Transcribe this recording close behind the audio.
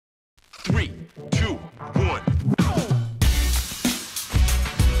3, 2, 1.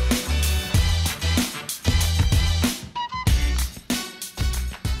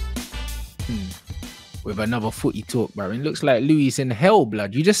 With another footy talk, bro. It looks like Louis in hell,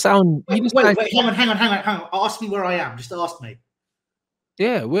 blood. You just sound. Wait, hang on. Ask me where I am. Just ask me.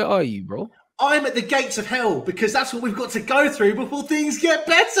 Yeah, where are you, bro? I'm at the gates of hell because that's what we've got to go through before things get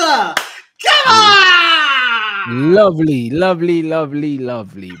better. Come on! Lovely, bro. Do you know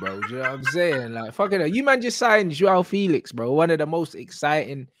what I'm saying? Like, fucking hell. You man just signed JOAO FELIX, bro. One of the most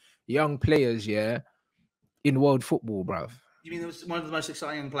exciting young players, yeah, in world football, bro. You mean it was one of the most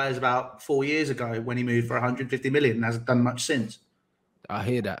exciting players about 4 years ago when he moved for 150 million and hasn't done much since? I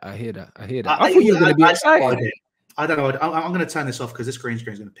hear that. I thought you were going to be excited. I don't know. I'm going to turn this off because this green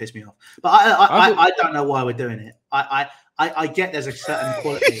screen is going to piss me off. But I don't know why we're doing it. I get there's a certain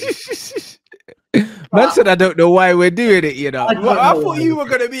quality. Man said I don't know why we're doing it, you know. I thought you were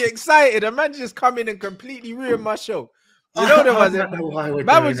going to be excited. A man just come in and completely ruin my show. You know what I don't know why we're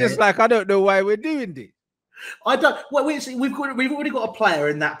man was just like, I don't know why we're doing this. I don't. Well, we've already got a player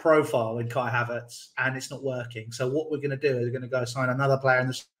in that profile in Kai Havertz, and it's not working. So what we're going to do is we're going to go sign another player in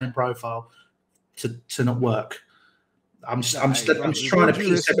the same profile to not work. I'm just trying to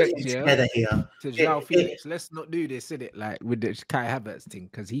piece everything together here. To JOAO FELIX, let's not do this, is it? Like with the Kai Havertz thing,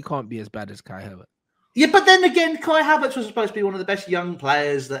 because he can't be as bad as Kai Havertz. Yeah, but then again, Kai Havertz was supposed to be one of the best young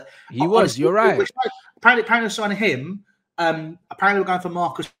players that he was. You're right. Apparently signing him. Apparently we're going for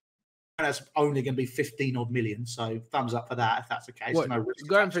Marcus. That's only going to be 15 odd million. So thumbs up for that if that's the case. What, no risk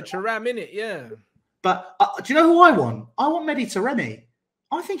going for Thuram, innit? Yeah. But do you know who I want? I want Mehdi Taremi.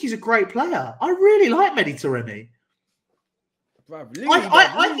 I think he's a great player. I really like Mehdi Taremi.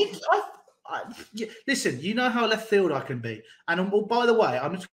 Listen, you know how left field I can be. And by the way,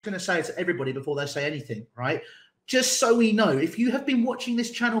 I'm just going to say it to everybody before they say anything, right? Just so we know, if you have been watching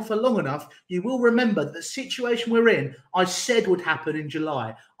this channel for long enough, you will remember that the situation we're in, I said would happen in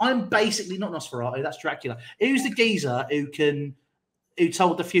July. I'm basically not Nosferatu, that's Dracula. Who's the geezer who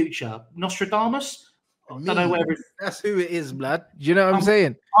told the future? Nostradamus? I don't know whether that's who it is, blood. Do you know what I'm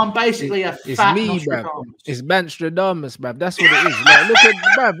saying? I'm basically it's me, bro. It's BANTSTRADAMUS, bro. That's what it is.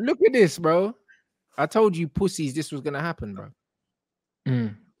 Like, look at this, bro. I told you pussies this was gonna happen, bro.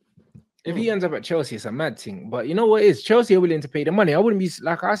 If he ends up at Chelsea, it's a mad thing. But you know what it is? Chelsea are willing to pay the money. I wouldn't be,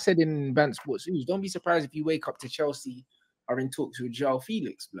 like I said in Bant Sports News, don't be surprised if you wake up to Chelsea are in talks with JOAO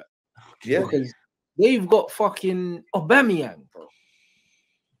FELIX, blood. Yeah, because they've got fucking Aubameyang, bro.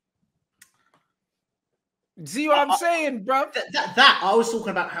 See what I'm saying, bro? That I was talking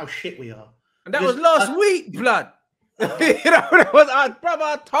about how shit we are. And that was last week, blood. You know, that was our brother.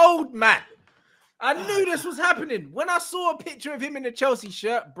 I told man. I knew this was happening. When I saw a picture of him in the Chelsea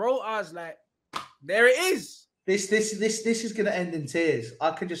shirt, bro, I was like, there it is. This is gonna end in tears.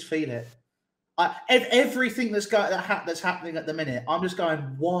 I can just feel it. Everything that's happening at the minute, I'm just going,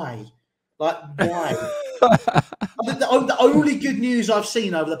 why? Like, why? The only good news I've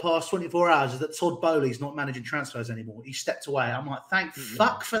seen over the past 24 hours is that Todd Bowley's not managing transfers anymore. He stepped away. I'm like, thank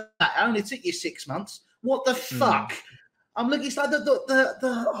fuck for that. It only took you 6 months. What the fuck? I'm looking. It's like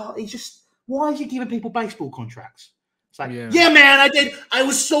he's just. Why are you giving people baseball contracts? It's like, yeah, man, I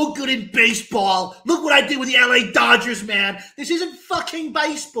was so good in baseball. Look what I did with the LA Dodgers, man. This isn't fucking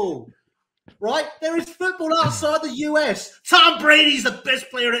baseball, right? There is football outside the US. Tom Brady's the best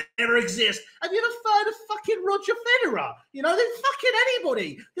player to ever exist. Have you ever heard of fucking Roger Federer? You know, there's fucking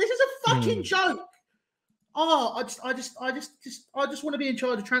anybody. This is a fucking joke. Oh, I just want to be in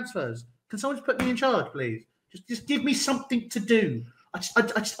charge of transfers. Can someone just put me in charge, please? Just give me something to do.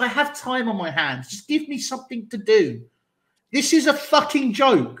 I have time on my hands. Just give me something to do. This is a fucking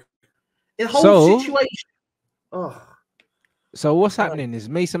joke. The whole situation. Oh. So what's happening? Is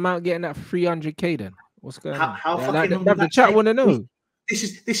Mason Mount getting that 300k then? What's going on? How fucking long the chat want to know?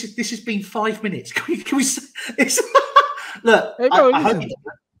 This has been 5 minutes. Can we look? Hey, bro,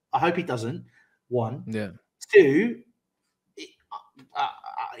 I hope he doesn't. One. Yeah. Two.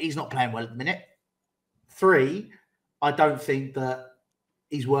 He's not playing well at the minute. Three. I don't think that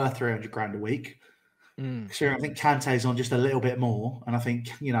he's worth 300 grand a week. So I think Kante's on just a little bit more. And I think,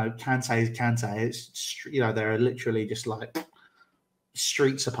 you know, Kante is Kante. It's, you know, they're literally just like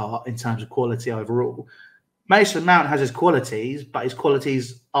streets apart in terms of quality overall. Mason Mount has his qualities, but his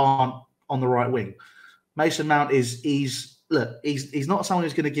qualities aren't on the right wing. Mason Mount he's not someone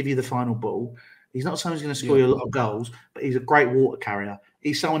who's going to give you the final ball. He's not someone who's going to score you a lot of goals, but he's a great water carrier.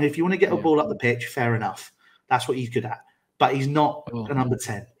 He's someone, if you want to get a ball up the pitch, fair enough. That's what he's good at. But he's not a number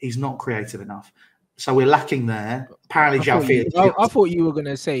 10. He's not creative enough. So we're lacking there. Apparently, JOAO FELIX. I thought you were going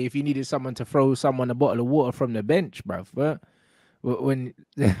to say if you needed someone to throw someone a bottle of water from the bench, bruv. when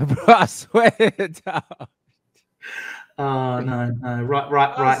bro, I swear down. Oh no,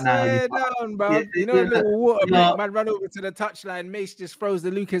 right I now. swear down, bro. You know, a little water break, man, run over to the touchline. Mace just throws the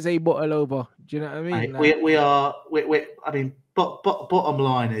Lucozade bottle over. Do you know what I mean? Mate, we are. I mean, but bottom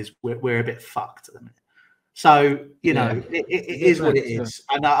line is we're a bit fucked at the minute. So you know, it is what it is.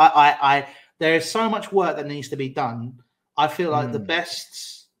 And I there is so much work that needs to be done. I feel like the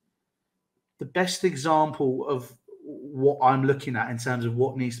best example of what I'm looking at in terms of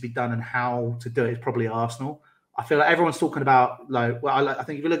what needs to be done and how to do it is probably Arsenal. I feel like everyone's talking about I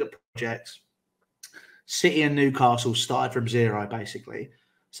think if you look at projects, City and Newcastle started from zero basically.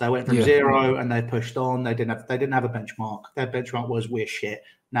 So they went from zero and they pushed on. They didn't have a benchmark. Their benchmark was we're shit.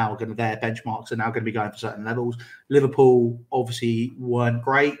 Now their benchmarks are now going to be going for certain levels. Liverpool obviously weren't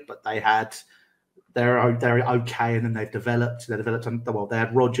great, but they're okay, and then they've developed. They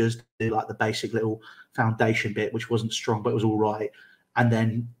had Rodgers do like the basic little foundation bit, which wasn't strong, but it was all right. And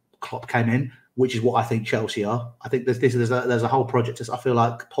then Klopp came in, which is what I think Chelsea are. I think there's a whole project. I feel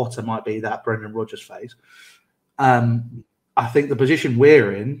like Potter might be that Brendan Rodgers phase. I think the position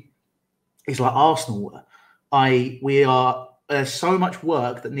we're in is like Arsenal were. There's so much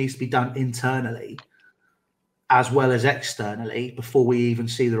work that needs to be done internally as well as externally before we even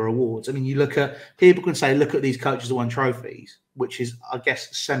see the rewards. I mean, you look at, people can say, look at these coaches that won trophies, which is, I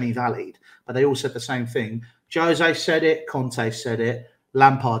guess, semi-valid, but they all said the same thing. Jose said it, Conte said it,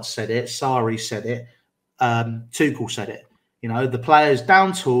 Lampard said it, Sarri said it, Tuchel said it. You know, the players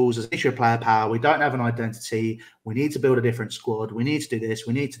down tools, there's an issue of player power. We don't have an identity. We need to build a different squad. We need to do this.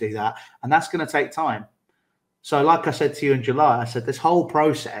 We need to do that. And that's going to take time. So like I said to you in July, I said this whole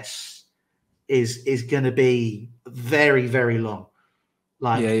process is going to be very, very long.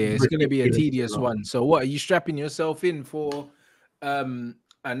 Like, it's going to be a tedious one. So what, are you strapping yourself in for a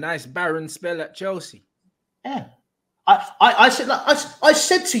nice barren spell at Chelsea? Yeah. I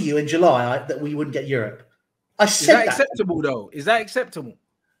said to you in July that we wouldn't get Europe. Is that acceptable, though? Is that acceptable?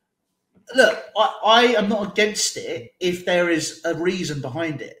 Look, I am not against it if there is a reason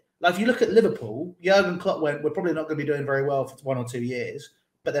behind it. Like, if you look at Liverpool, Jurgen Klopp went, we're probably not going to be doing very well for 1 or 2 years,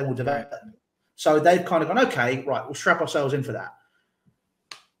 but then we'll develop. So they've kind of gone, okay, right, we'll strap ourselves in for that.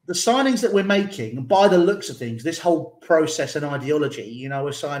 The signings that we're making, by the looks of things, this whole process and ideology, you know,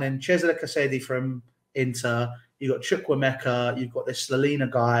 we're signing Cesare Casedi from Inter, you've got Chukwuemeka, you've got this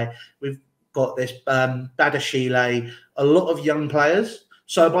Lalina guy, we've got this Badashile, a lot of young players.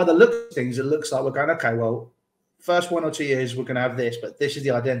 So by the look of things, it looks like we're going, okay, well, first 1 or 2 years, we're going to have this, but this is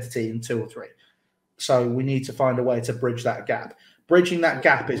the identity in 2 or 3. So we need to find a way to bridge that gap. Bridging that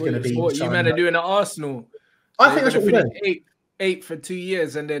gap is going to be... What you meant to do in Arsenal? I think that's what we're doing. Eight for 2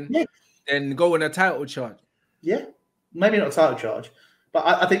 years and then go on a title charge. Yeah, maybe not a title charge. But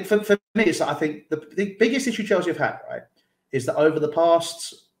I think for me, it's I think the biggest issue Chelsea have had, right, is that over the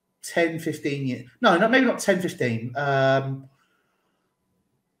past 10, 15 years... maybe not 10, 15.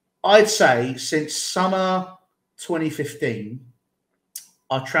 I'd say since summer 2015,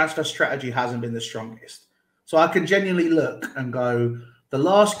 our transfer strategy hasn't been the strongest. So I can genuinely look and go, the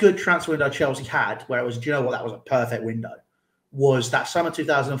last good transfer window Chelsea had, where it was, do you know what, that was a perfect window, was that summer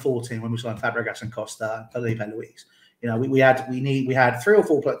 2014 when we signed Fabregas and Costa and Felipe Luis. You know, we had 3 or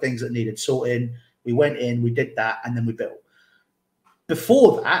 4 things that needed sorting. We went in, we did that, and then we built.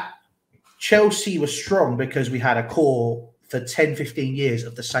 Before that, Chelsea was strong because we had a core for 10, 15 years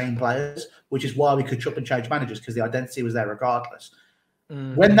of the same players, which is why we could chop and change managers, because the identity was there regardless.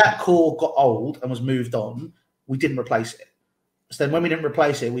 When that core got old and was moved on, we didn't replace it. So then when we didn't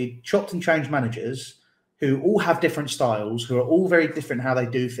replace it, we chopped and changed managers who all have different styles, who are all very different how they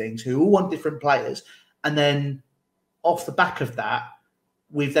do things, who all want different players. And then off the back of that,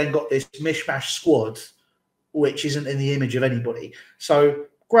 we've then got this mishmash squad, which isn't in the image of anybody. So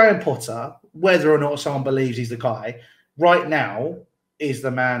Graham Potter, whether or not someone believes he's the guy, right now is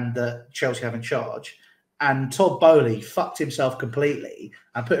the man that Chelsea have in charge. And Todd Bowley fucked himself completely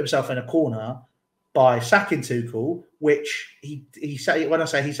and put himself in a corner by sacking Tuchel, which he said, when I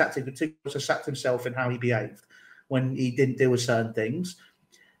say he sacked Tuchel, Tuchel also sacked himself in how he behaved when he didn't deal with certain things.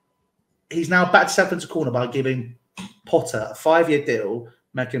 He's now backed himself into a corner by giving Potter a 5-year deal,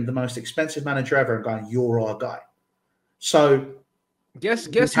 making him the most expensive manager ever, and going, "You're our guy." So, guess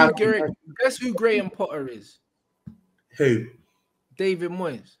who Graham Potter is? Who? David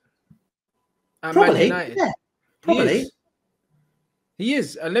Moyes. Probably, yeah, probably. He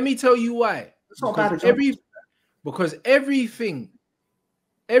is, and let me tell you why. It's not bad. Because everything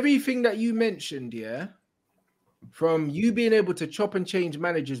that you mentioned, from you being able to chop and change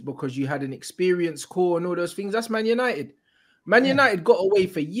managers because you had an experienced core and all those things, that's Man United. United got away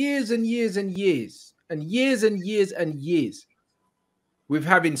for years and years and years and years and years and years with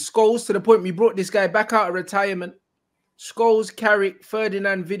having Scholes to the point we brought this guy back out of retirement. Scholes, Carrick,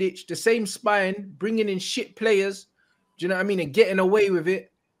 Ferdinand, Vidic, the same spine, bringing in shit players. Do you know what I mean? And getting away with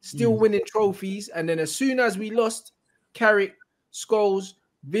it, still winning trophies. And then as soon as we lost Carrick, Scholes,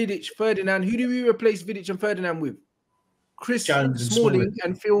 Vidic, Ferdinand, who do we replace Vidic and Ferdinand with? Chris Smalling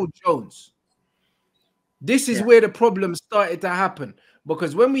and Phil Jones. This is where the problem started to happen,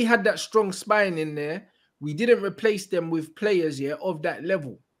 because when we had that strong spine in there, we didn't replace them with players of that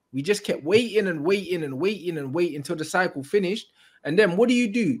level. We just kept waiting and waiting and waiting and waiting until the cycle finished. And then what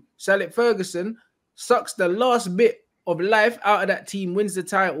do? Salek Ferguson sucks the last bit of life out of that team, wins the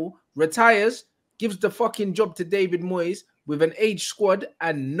title, retires, gives the fucking job to David Moyes with an age squad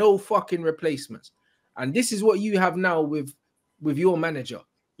and no fucking replacements. And this is what you have now with your manager.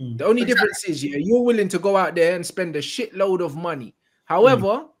 The only difference is you're willing to go out there and spend a shitload of money.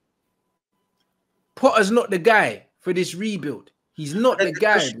 However, Potter's not the guy for this rebuild. He's not the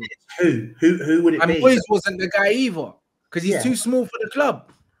guy. Who would it be? And Moyes wasn't the guy either, because he's too small for the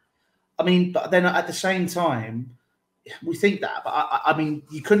club. I mean, but then at the same time, we think that. But I mean,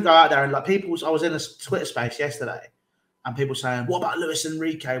 you couldn't go out there and like people. I was in a Twitter space yesterday, and people saying, "What about Luis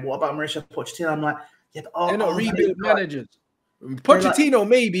Enrique? What about Mauricio Pochettino?" I'm like, "Yeah, but they're not rebuild managers. Pochettino like,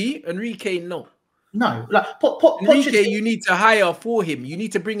 maybe, Enrique no." No, like Enrique, you need to hire for him. You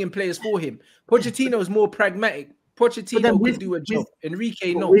need to bring in players for him. Pochettino is more pragmatic. Pochettino would do a job.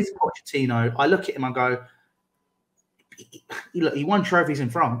 Enrique, no. With Pochettino, I look at him and go, he won trophies in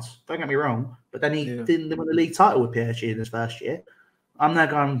France. Don't get me wrong, but then he didn't win the league title with PSG in his first year. I'm now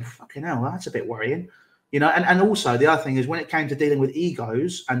going, fucking hell, that's a bit worrying, you know. And also the other thing is when it came to dealing with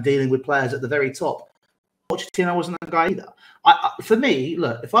egos and dealing with players at the very top, Pochettino wasn't the guy either. For me,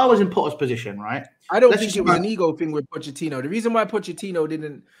 look, if I was in Potter's position, right? I don't think it was an ego thing with Pochettino. The reason why Pochettino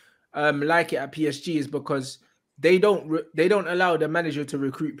didn't like it at PSG is because they don't allow the manager to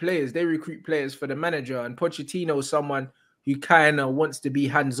recruit players. They recruit players for the manager, and Pochettino is someone who kind of wants to be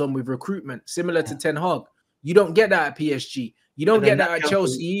hands-on with recruitment, similar to Ten Hag. You don't get that at PSG. You don't get that at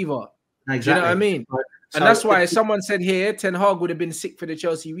Chelsea either. Exactly. Do you know what I mean? Right. And that's why someone said here, Ten Hag would have been sick for the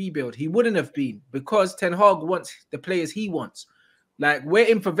Chelsea rebuild. He wouldn't have been, because Ten Hag wants the players he wants. Like, we're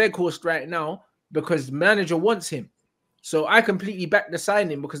in for Weghorst right now because the manager wants him. So I completely back the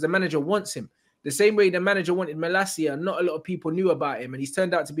signing because the manager wants him. The same way the manager wanted Malacia, not a lot of people knew about him, and he's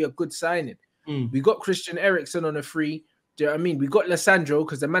turned out to be a good signing. We got Christian Eriksen on a free. Do you know what I mean? We got Lissandro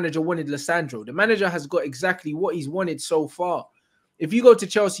because the manager wanted Lissandro. The manager has got exactly what he's wanted so far. If you go to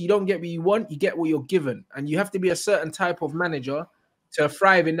Chelsea, you don't get what you want, you get what you're given. And you have to be a certain type of manager to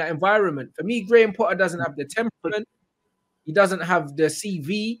thrive in that environment. For me, Graham Potter doesn't have the temperament. He doesn't have the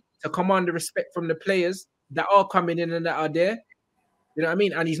CV to command the respect from the players that are coming in and that are there. You know what I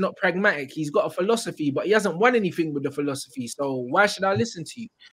mean? And he's not pragmatic. He's got a philosophy, but he hasn't won anything with the philosophy. So why should I listen to you?